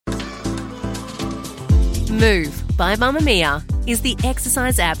Move by Mamamia is the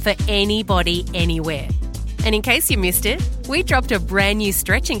exercise app for anybody, anywhere. And in case you missed it, we dropped a brand new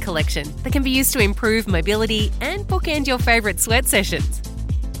stretching collection that can be used to improve mobility and bookend your favourite sweat sessions.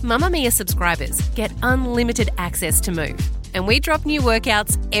 Mamamia subscribers get unlimited access to Move, and we drop new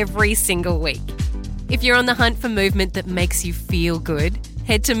workouts every single week. If you're on the hunt for movement that makes you feel good,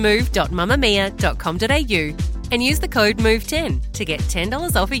 head to move.mamamia.com.au and use the code MOVE10 to get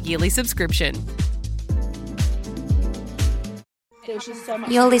 $10 off a yearly subscription.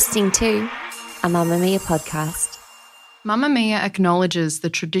 You're listening to a Mamamia podcast. Mamamia acknowledges the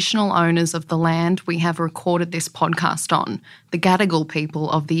traditional owners of the land we have recorded this podcast on, the Gadigal people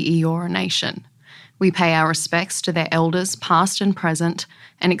of the Eora Nation. We pay our respects to their elders, past and present,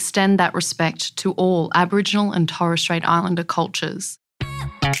 and extend that respect to all Aboriginal and Torres Strait Islander cultures.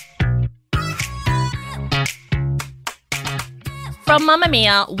 From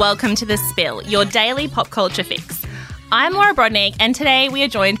Mamamia, welcome to The Spill, your daily pop culture fix. I'm Laura Brodnick, and today we are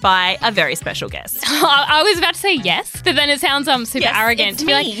joined by a very special guest. I was about to say yes, but then it sounds super arrogant to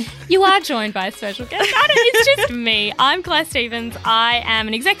be like, you are joined by a special guest. It's just me. I'm Claire Stevens. I am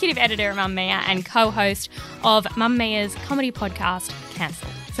an executive editor at Mamamia and co-host of Mamamia's comedy podcast, Cancel.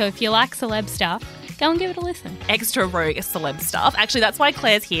 So if you like celeb stuff, go and give it a listen. Extra rogue celeb stuff. Actually, that's why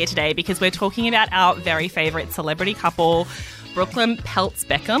Claire's here today, because we're talking about our very favourite celebrity couple, Brooklyn Peltz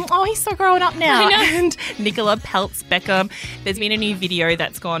Beckham. Oh, he's so grown up now. And Nicola Peltz Beckham. There's been a new video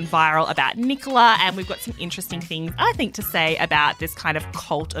that's gone viral about Nicola, and we've got some interesting things, I think, to say about this kind of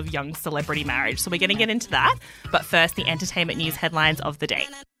cult of young celebrity marriage. So we're going to get into that. But first, the entertainment news headlines of the day.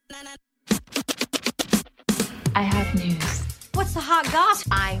 I have news. What's the hot gossip?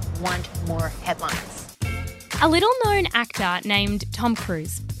 I want more headlines. A little-known actor named Tom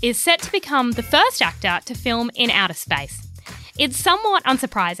Cruise is set to become the first actor to film in outer space. It's somewhat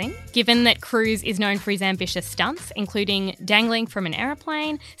unsurprising, given that Cruise is known for his ambitious stunts, including dangling from an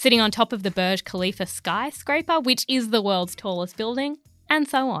aeroplane, sitting on top of the Burj Khalifa skyscraper, which is the world's tallest building, and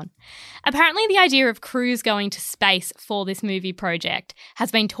so on. Apparently, the idea of Cruise going to space for this movie project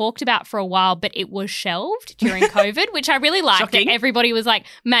has been talked about for a while, but it was shelved during COVID, which I really liked. Shocking. That everybody was like,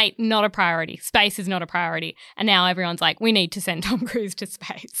 mate, not a priority. Space is not a priority. And now everyone's like, we need to send Tom Cruise to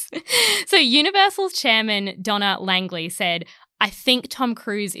space. So Universal's chairman, Donna Langley, said, I think Tom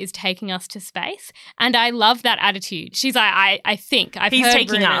Cruise is taking us to space. And I love that attitude. She's like, I think. He's heard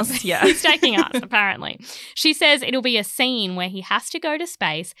taking rumors. us, yeah. He's taking us, apparently. She says it'll be a scene where he has to go to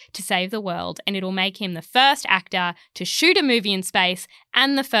space to save the world, and it'll make him the first actor to shoot a movie in space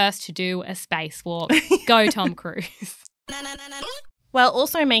and the first to do a spacewalk. Go, Tom Cruise. Well,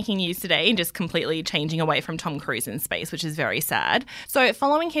 also making news today and just completely changing away from Tom Cruise in space, which is very sad. So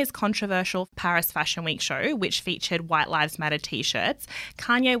following his controversial Paris Fashion Week show, which featured White Lives Matter t-shirts,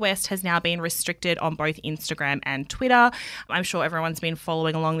 Kanye West has now been restricted on both Instagram and Twitter. I'm sure everyone's been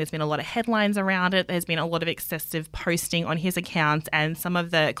following along. There's been a lot of headlines around it. There's been a lot of excessive posting on his accounts, and some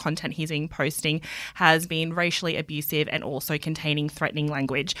of the content he's been posting has been racially abusive and also containing threatening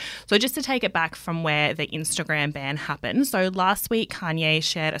language. So just to take it back from where the Instagram ban happened. So last week, Kanye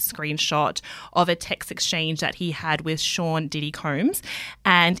shared a screenshot of a text exchange that he had with Sean Diddy Combs.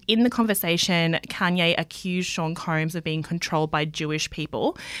 And in the conversation, Kanye accused Sean Combs of being controlled by Jewish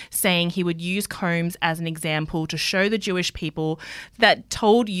people, saying he would use Combs as an example to show the Jewish people that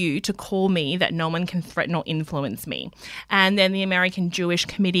told you to call me that no one can threaten or influence me. And then the American Jewish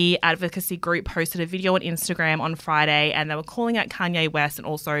Committee Advocacy Group posted a video on Instagram on Friday, and they were calling out Kanye West and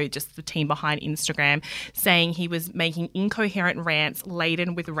also just the team behind Instagram, saying he was making incoherent rants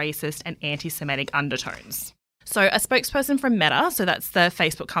laden with racist and anti-Semitic undertones. So a spokesperson from Meta, so that's the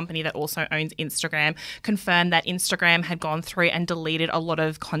Facebook company that also owns Instagram, confirmed that Instagram had gone through and deleted a lot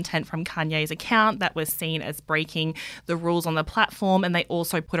of content from Kanye's account that was seen as breaking the rules on the platform, and they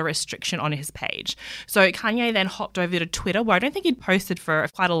also put a restriction on his page. So Kanye then hopped over to Twitter, where I don't think he'd posted for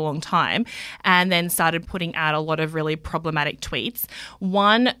quite a long time, and then started putting out a lot of really problematic tweets.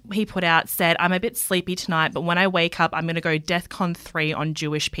 One he put out said, "I'm a bit sleepy tonight, but when I wake up, I'm going to go DEFCON 3 on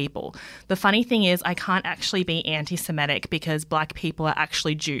Jewish people. The funny thing is I can't actually be anti-Semitic because black people are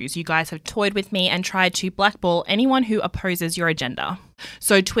actually Jews. You guys have toyed with me and tried to blackball anyone who opposes your agenda."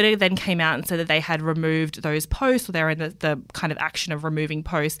 So Twitter then came out and said that they had removed those posts, or they were in the kind of action of removing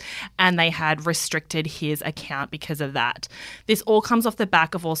posts, and they had restricted his account because of that. This all comes off the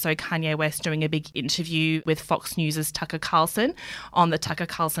back of also Kanye West doing a big interview with Fox News' Tucker Carlson on the Tucker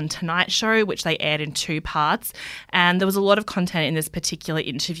Carlson Tonight Show, which they aired in 2 parts. And there was a lot of content in this particular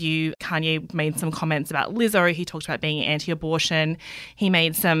interview. Kanye made some comments about Lizzo. He talked about being anti-abortion. He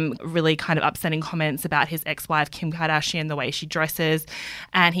made some really kind of upsetting comments about his ex-wife, Kim Kardashian, the way she dresses.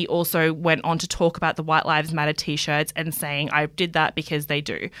 And he also went on to talk about the White Lives Matter t-shirts and saying, I did that because they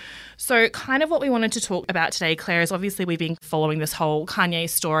do. So kind of what we wanted to talk about today, Claire, is obviously we've been following this whole Kanye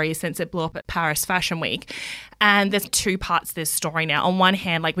story since it blew up at Paris Fashion Week. And there's two parts to this story now. On one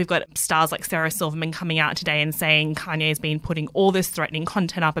hand, like we've got stars like Sarah Silverman coming out today and saying Kanye's been putting all this threatening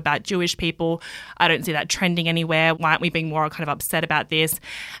content up about Jewish people. I don't see that trending anywhere. Why aren't we being more kind of upset about this?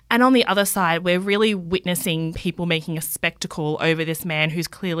 And on the other side, we're really witnessing people making a spectacle over this man who's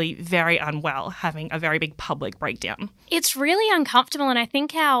clearly very unwell, having a very big public breakdown. It's really uncomfortable, and I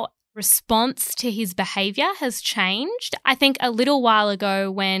think our response to his behaviour has changed. I think a little while ago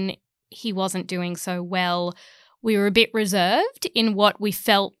when he wasn't doing so well, we were a bit reserved in what we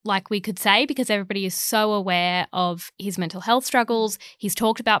felt like we could say because everybody is so aware of his mental health struggles. He's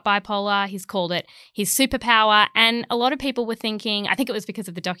talked about bipolar. He's called it his superpower. And a lot of people were thinking, I think it was because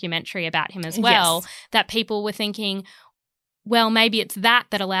of the documentary about him as well, yes, that people were thinking, well, maybe it's that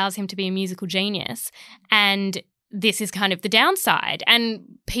allows him to be a musical genius. And this is kind of the downside. And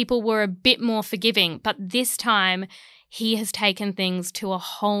people were a bit more forgiving. But this time, he has taken things to a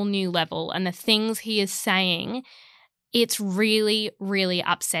whole new level, and the things he is saying, it's really, really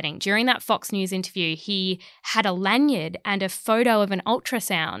upsetting. During that Fox News interview, he had a lanyard and a photo of an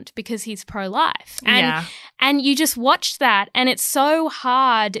ultrasound because he's pro-life. And you just watched that, and it's so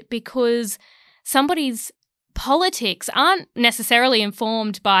hard because somebody's politics aren't necessarily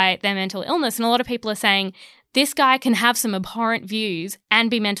informed by their mental illness, and a lot of people are saying, this guy can have some abhorrent views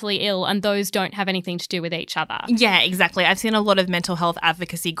and be mentally ill, and those don't have anything to do with each other. Yeah, exactly. I've seen a lot of mental health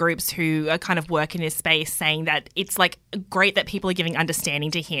advocacy groups who kind of work in this space saying that it's like great that people are giving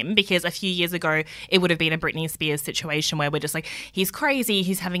understanding to him, because a few years ago it would have been a Britney Spears situation where we're just like, he's crazy,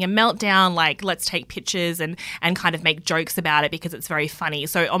 he's having a meltdown, like let's take pictures and kind of make jokes about it because it's very funny.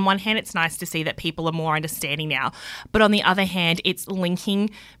 So on one hand, it's nice to see that people are more understanding now. But on the other hand, it's linking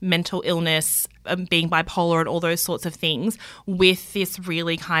mental illness, being bipolar and all those sorts of things with this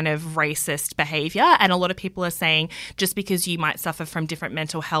really kind of racist behaviour. And a lot of people are saying just because you might suffer from different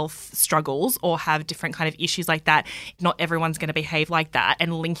mental health struggles or have different kind of issues like that, not everyone's going to behave like that.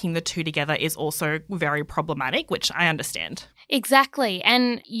 And linking the two together is also very problematic, which I understand. Exactly.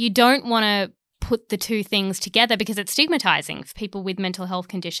 And you don't want to put the two things together because it's stigmatising for people with mental health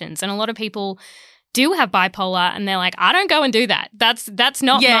conditions. And a lot of people do have bipolar and they're like, I don't go and do that. That's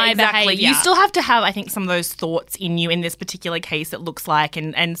not my behaviour. You still have to have, I think, some of those thoughts in you in this particular case, it looks like,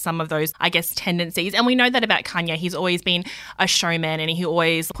 and some of those, I guess, tendencies. And we know that about Kanye. He's always been a showman and he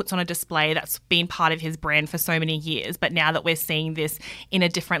always puts on a display. That's been part of his brand for so many years. But now that we're seeing this in a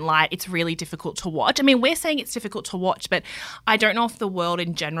different light, it's really difficult to watch. I mean, we're saying it's difficult to watch, but I don't know if the world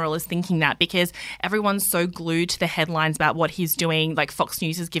in general is thinking that, because everyone's so glued to the headlines about what he's doing. Like Fox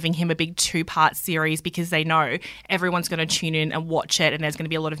News is giving him a big 2-part series because they know everyone's going to tune in and watch it, and there's going to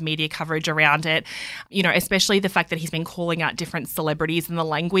be a lot of media coverage around it. You know, especially the fact that he's been calling out different celebrities and the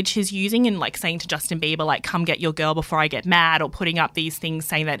language he's using, and like saying to Justin Bieber, like, come get your girl before I get mad, or putting up these things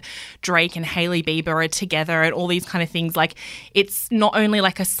saying that Drake and Hailey Bieber are together and all these kind of things. Like, it's not only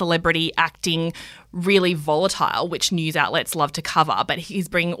like a celebrity acting really volatile, which news outlets love to cover, but he's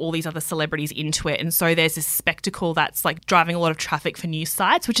bringing all these other celebrities into it. And so there's this spectacle that's like driving a lot of traffic for news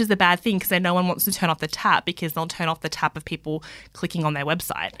sites, which is a bad thing because then no one wants to turn off the tap, because they'll turn off the tap of people clicking on their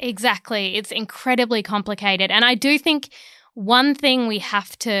website. Exactly. It's incredibly complicated. And I do think one thing we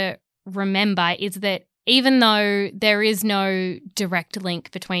have to remember is that even though there is no direct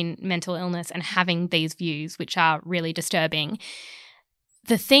link between mental illness and having these views, which are really disturbing,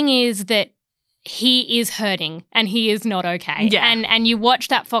 the thing is that he is hurting and he is not okay. Yeah. And you watch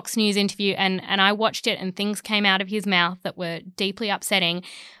that Fox News interview and I watched it and things came out of his mouth that were deeply upsetting,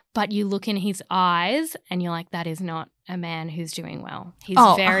 but you look in his eyes and you're like, that is not a man who's doing well. He's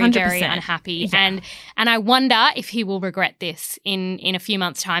very, 100%. Very unhappy. Yeah. And I wonder if he will regret this in a few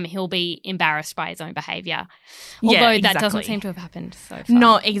months' time. He'll be embarrassed by his own behaviour. Although that doesn't seem to have happened so far.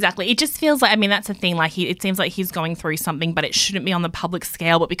 No, exactly. It just feels like, I mean, that's the thing. Like, it seems like he's going through something, but it shouldn't be on the public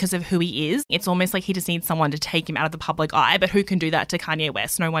scale. But because of who he is, it's almost like he just needs someone to take him out of the public eye. But who can do that to Kanye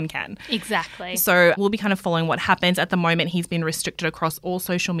West? No one can. Exactly. So we'll be kind of following what happens. At the moment, he's been restricted across all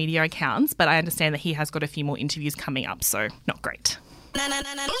social media accounts, but I understand that he has got a few more interviews coming up. So not great.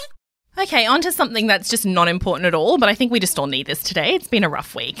 Okay, on to something that's just not important at all, but I think we just all need this today. It's been a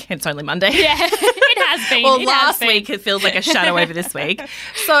rough week. It's only Monday. Yeah, It has been. Well, last week it feels like a shadow over this week.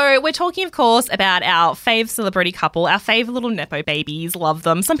 So we're talking, of course, about our fave celebrity couple, our fave little Nepo babies. Love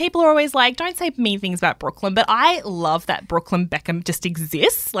them. Some people are always like, don't say mean things about Brooklyn, but I love that Brooklyn Beckham just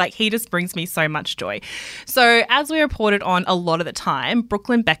exists. Like, he just brings me so much joy. So as we reported on a lot of the time,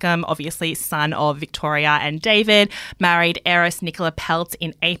 Brooklyn Beckham, obviously son of Victoria and David, married heiress Nicola Peltz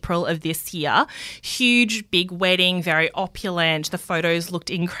in April of this year. Huge, big wedding, very opulent. The photos looked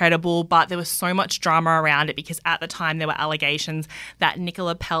incredible, but there was so much drama around it because at the time there were allegations that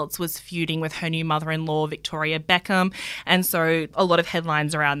Nicola Peltz was feuding with her new mother-in-law, Victoria Beckham, and so a lot of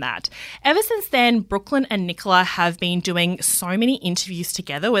headlines around that. Ever since then, Brooklyn and Nicola have been doing so many interviews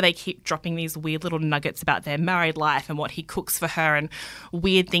together where they keep dropping these weird little nuggets about their married life and what he cooks for her and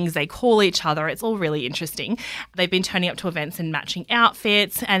weird things they call each other. It's all really interesting. They've been turning up to events in matching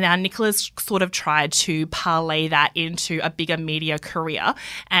outfits, and now Nicola's sort of tried to parlay that into a bigger media career,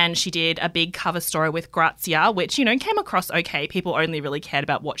 and she did a big cover story with Grazia, which, you know, came across okay. People only really cared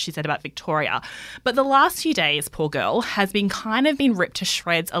about what she said about Victoria. But the last few days, poor girl, has been ripped to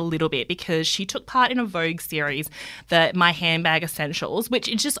shreds a little bit because she took part in a Vogue series, the My Handbag Essentials, which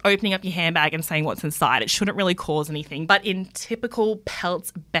is just opening up your handbag and saying what's inside. It shouldn't really cause anything. But in typical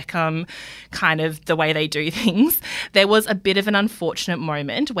Peltz Beckham kind of the way they do things, there was a bit of an unfortunate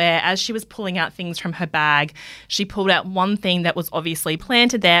moment where as she was pulling out things from her bag, she pulled out one thing that was obviously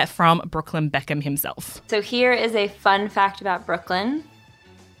planted there from Brooklyn Beckham himself. So here is a fun fact about Brooklyn.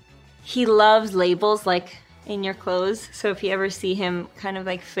 He loves labels like in your clothes. So if you ever see him kind of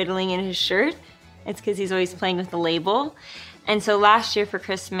like fiddling in his shirt, it's because he's always playing with the label. And so last year for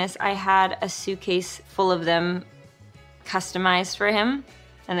Christmas, I had a suitcase full of them customized for him.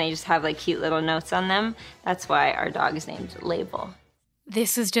 And they just have like cute little notes on them. That's why our dog is named Label.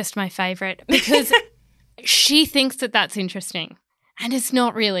 This is just my favourite because she thinks that that's interesting. And it's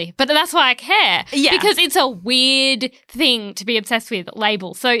not really. But that's why I care. Yeah. Because it's a weird thing to be obsessed with,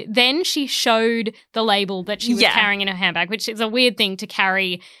 labels. So then she showed the label that she was carrying in her handbag, which is a weird thing to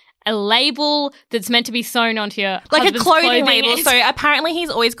carry a label that's meant to be sewn onto your like a clothing clothing label. So apparently he's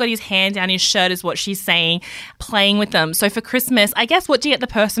always got his hand down his shirt is what she's saying, playing with them. So for Christmas, I guess what do you get the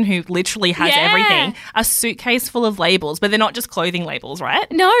person who literally has everything? A suitcase full of labels, but they're not just clothing labels,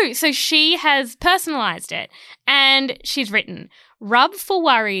 right? No. So she has personalised it and she's written, "Rub for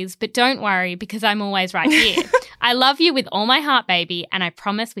worries, but don't worry because I'm always right here. I love you with all my heart, baby, and I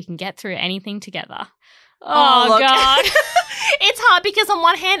promise we can get through anything together." Oh, God. It's hard because on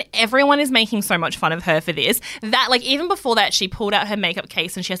one hand, everyone is making so much fun of her for this. That, like, even before that, she pulled out her makeup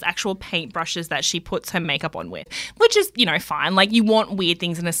case and she has actual paintbrushes that she puts her makeup on with, which is, you know, fine. Like, you want weird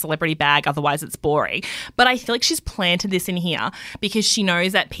things in a celebrity bag, otherwise it's boring. But I feel like she's planted this in here because she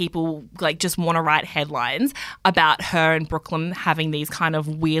knows that people, like, just want to write headlines about her and Brooklyn having these kind of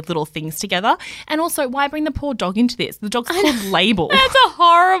weird little things together. And also, why bring the poor dog into this? The dog's called Label. That's a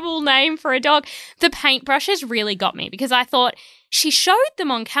horrible name for a dog. The paintbrushes really got me because I thought she showed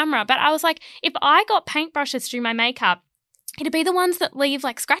them on camera, but I was like, if I got paintbrushes to do my makeup, it'd be the ones that leave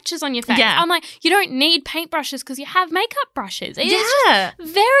like scratches on your face. Yeah. I'm like, you don't need paintbrushes because you have makeup brushes. It is just very,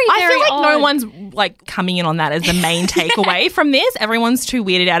 very I feel like odd. No one's like coming in on that as the main takeaway from this. Everyone's too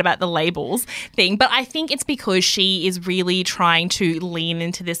weirded out about the labels thing. But I think it's because she is really trying to lean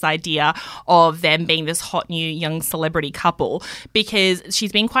into this idea of them being this hot new young celebrity couple because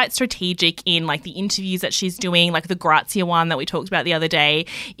she's been quite strategic in like the interviews that she's doing. Like the Grazia one that we talked about the other day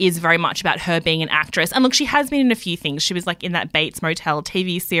is very much about her being an actress. And look, she has been in a few things. She was like in that Bates Motel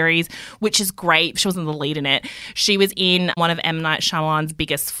TV series, which is great. She wasn't the lead in it. She was in one of M. Night Shyamalan's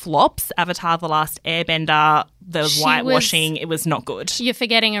biggest flops, Avatar: The Last Airbender. There was whitewashing. It was not good. You're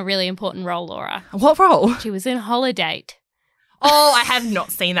forgetting a really important role, Laura. What role? She was in Holiday. Oh, I have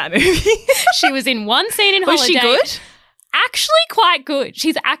not seen that movie. She was in one scene in Holiday. Was she good? Actually quite good.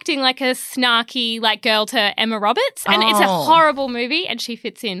 She's acting like a snarky like girl to Emma Roberts, and it's a horrible movie, and she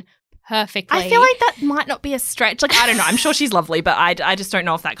fits in perfectly. I feel like that might not be a stretch. Like, I don't know. I'm sure she's lovely, but I just don't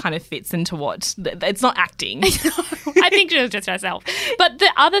know if that kind of fits into what... It's not acting. I think she was just herself. But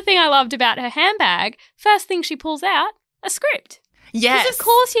the other thing I loved about her handbag, first thing she pulls out, a script. Yes. Because of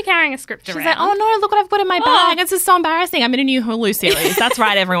course you're carrying a script around. She's like, oh no, look what I've got in my bag. This is so embarrassing. I'm in a new Hulu series. That's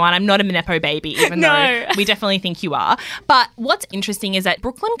right, everyone. I'm not a Nepo baby, even though we definitely think you are. But what's interesting is that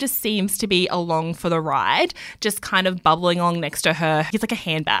Brooklyn just seems to be along for the ride, just kind of bubbling along next to her. He's like a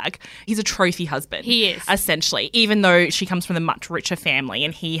handbag. He's a trophy husband. He is. Essentially, even though she comes from a much richer family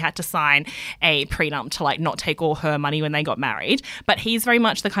and he had to sign a prenup to like not take all her money when they got married. But he's very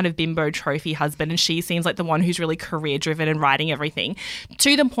much the kind of bimbo trophy husband and she seems like the one who's really career driven and writing everything. everything,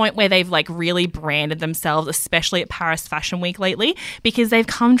 to the point where they've like really branded themselves, especially at Paris Fashion Week lately, because they've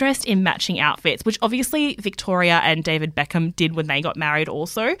come dressed in matching outfits, which obviously Victoria and David Beckham did when they got married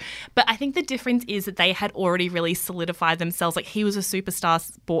also. But I think the difference is that they had already really solidified themselves. Like, he was a superstar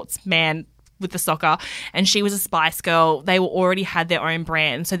sportsman with the soccer and she was a Spice Girl. They already had their own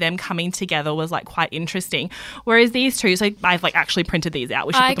brand, so them coming together was like quite interesting. Whereas these two, so I've like actually printed these out.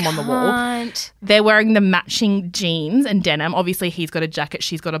 We should put them on the wall. They're wearing the matching jeans and denim. Obviously, he's got a jacket,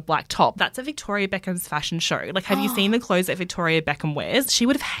 she's got a black top. That's a Victoria Beckham's fashion show. Like, have you seen the clothes that Victoria Beckham wears? She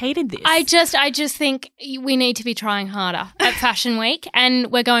would have hated this. I just think we need to be trying harder at Fashion Week,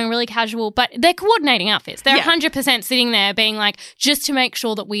 and we're going really casual, but they're coordinating outfits. They're 100% sitting there being like, just to make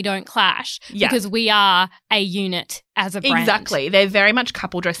sure that we don't clash. Yeah. Because we are a unit as a brand. Exactly. They're very much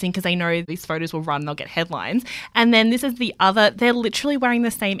couple dressing because they know these photos will run, they'll get headlines. And then this is the other, they're literally wearing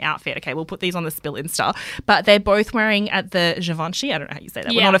the same outfit. Okay, we'll put these on the Spill Insta. But they're both wearing at the Givenchy. I don't know how you say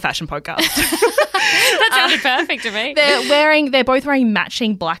that. Yeah. We're not a fashion podcast. That sounded perfect to me. They're both wearing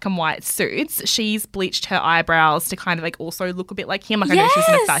matching black and white suits. She's bleached her eyebrows to kind of like also look a bit like him. Like, I know she's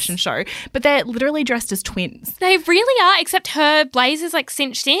in a fashion show. But they're literally dressed as twins. They really are, except her blazer's like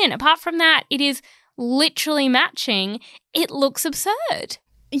cinched in. Apart from that, it is literally matching. It looks absurd.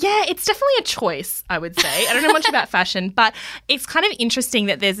 Yeah, it's definitely a choice, I would say. I don't know much about fashion, but it's kind of interesting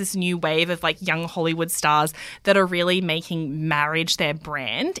that there's this new wave of like young Hollywood stars that are really making marriage their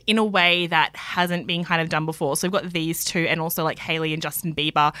brand in a way that hasn't been kind of done before. So we've got these two, and also like Hailey and Justin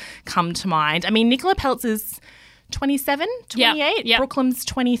Bieber come to mind. I mean, Nicola Peltz's 27, 28. Yep. Brooklyn's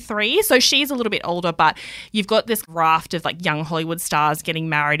 23. So she's a little bit older, but you've got this raft of like young Hollywood stars getting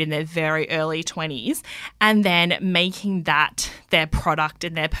married in their very early 20s and then making that their product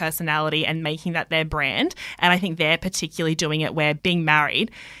and their personality and making that their brand. And I think they're particularly doing it where being married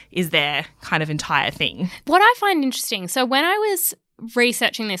is their kind of entire thing. What I find interesting, so when I was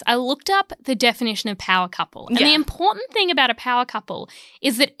researching this, I looked up the definition of power couple. And the important thing about a power couple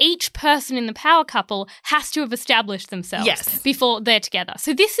is that each person in the power couple has to have established themselves before they're together.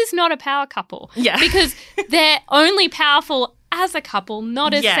 So this is not a power couple because they're only powerful as a couple,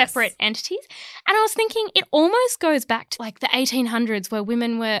 not as separate entities. And I was thinking it almost goes back to like the 1800s where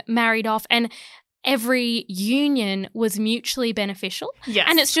women were married off and every union was mutually beneficial. Yes.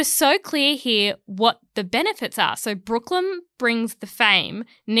 And it's just so clear here what the benefits are. So Brooklyn brings the fame,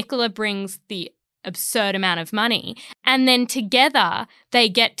 Nicola brings the absurd amount of money, and then together they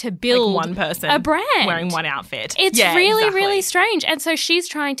get to build like one person a brand wearing one outfit. It's really strange. And so she's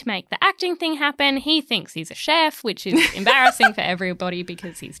trying to make the acting thing happen. He thinks he's a chef, which is embarrassing for everybody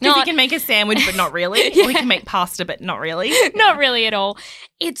because he's not. Because he can make a sandwich but not really. Or he can make pasta but not really. Not really at all.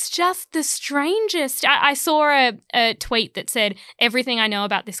 It's just the strangest. I saw a tweet that said, everything I know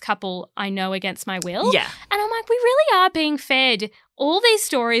about this couple I know against my will. Yeah. And I'm like, we really are being fed all these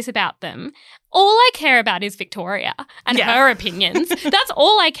stories about them. All I care about is Victoria and her opinions. That's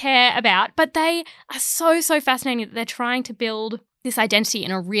all I care about. But they are so fascinating that they're trying to build this identity in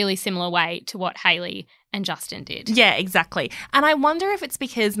a really similar way to what Hailey and Justin did. Yeah, exactly. And I wonder if it's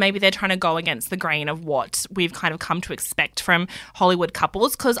because maybe they're trying to go against the grain of what we've kind of come to expect from Hollywood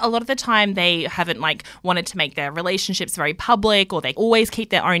couples, because a lot of the time they haven't like wanted to make their relationships very public, or they always keep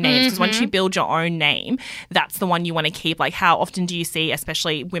their own names, because once you build your own name, that's the one you want to keep. Like, how often do you see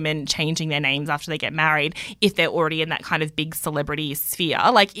especially women changing their names after they get married if they're already in that kind of big celebrity sphere?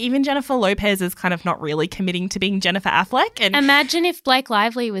 Like, even Jennifer Lopez is kind of not really committing to being Jennifer Affleck. And imagine if Blake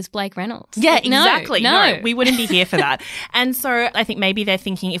Lively was Blake Reynolds. Yeah, exactly. No, we wouldn't be here for that. And so I think maybe they're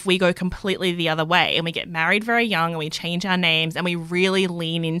thinking if we go completely the other way and we get married very young and we change our names and we really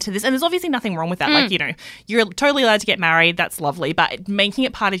lean into this, and there's obviously nothing wrong with that. Like, you know, you're totally allowed to get married. That's lovely. But making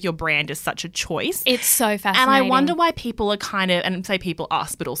it part of your brand is such a choice. It's so fascinating. And I wonder why people are kind of, and say people,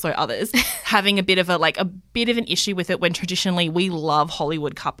 us, but also others, having a bit of an issue with it when traditionally we love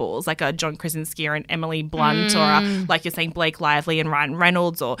Hollywood couples like a John Krasinski and Emily Blunt, or like you're saying, Blake Lively and Ryan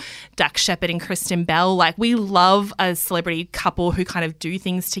Reynolds, or Dax Shepard and Kristen Bell. Like, we love a celebrity couple who kind of do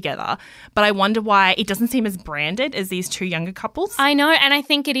things together. But I wonder why it doesn't seem as branded as these two younger couples. I know, and I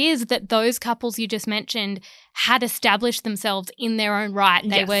think it is that those couples you just mentioned had established themselves in their own right.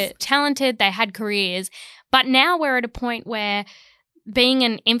 They were talented, they had careers. But now we're at a point where being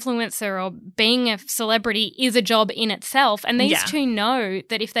an influencer or being a celebrity is a job in itself. And these two know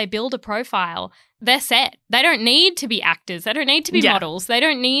that if they build a profile, they're set. They don't need to be actors. They don't need to be models. They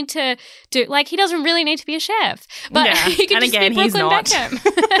don't need to do, like, he doesn't really need to be a chef. But he can just be Brooklyn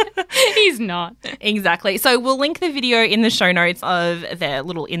Beckham. He's not. Exactly. So we'll link the video in the show notes of their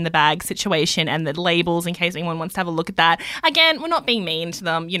little in the bag situation and the labels in case anyone wants to have a look at that. Again, we're not being mean to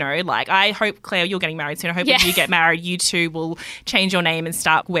them. You know, like, I hope, Claire, you're getting married soon. I hope when you get married, you two will change your name and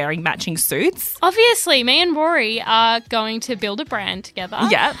start wearing matching suits. Obviously, me and Rory are going to build a brand together.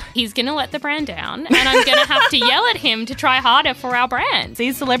 Yep. He's going to let the brand down, and I'm going to have to yell at him to try harder for our brand.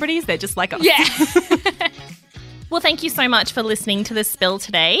 These celebrities, they're just like us. Yeah. Well, thank you so much for listening to The Spill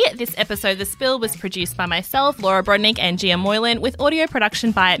today. This episode of The Spill was produced by myself, Laura Brodnick, and Gia Moylan, with audio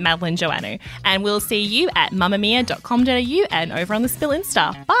production by Madeline Joannou. And we'll see you at mamamia.com.au and over on The Spill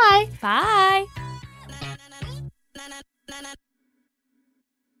Insta. Bye. Bye.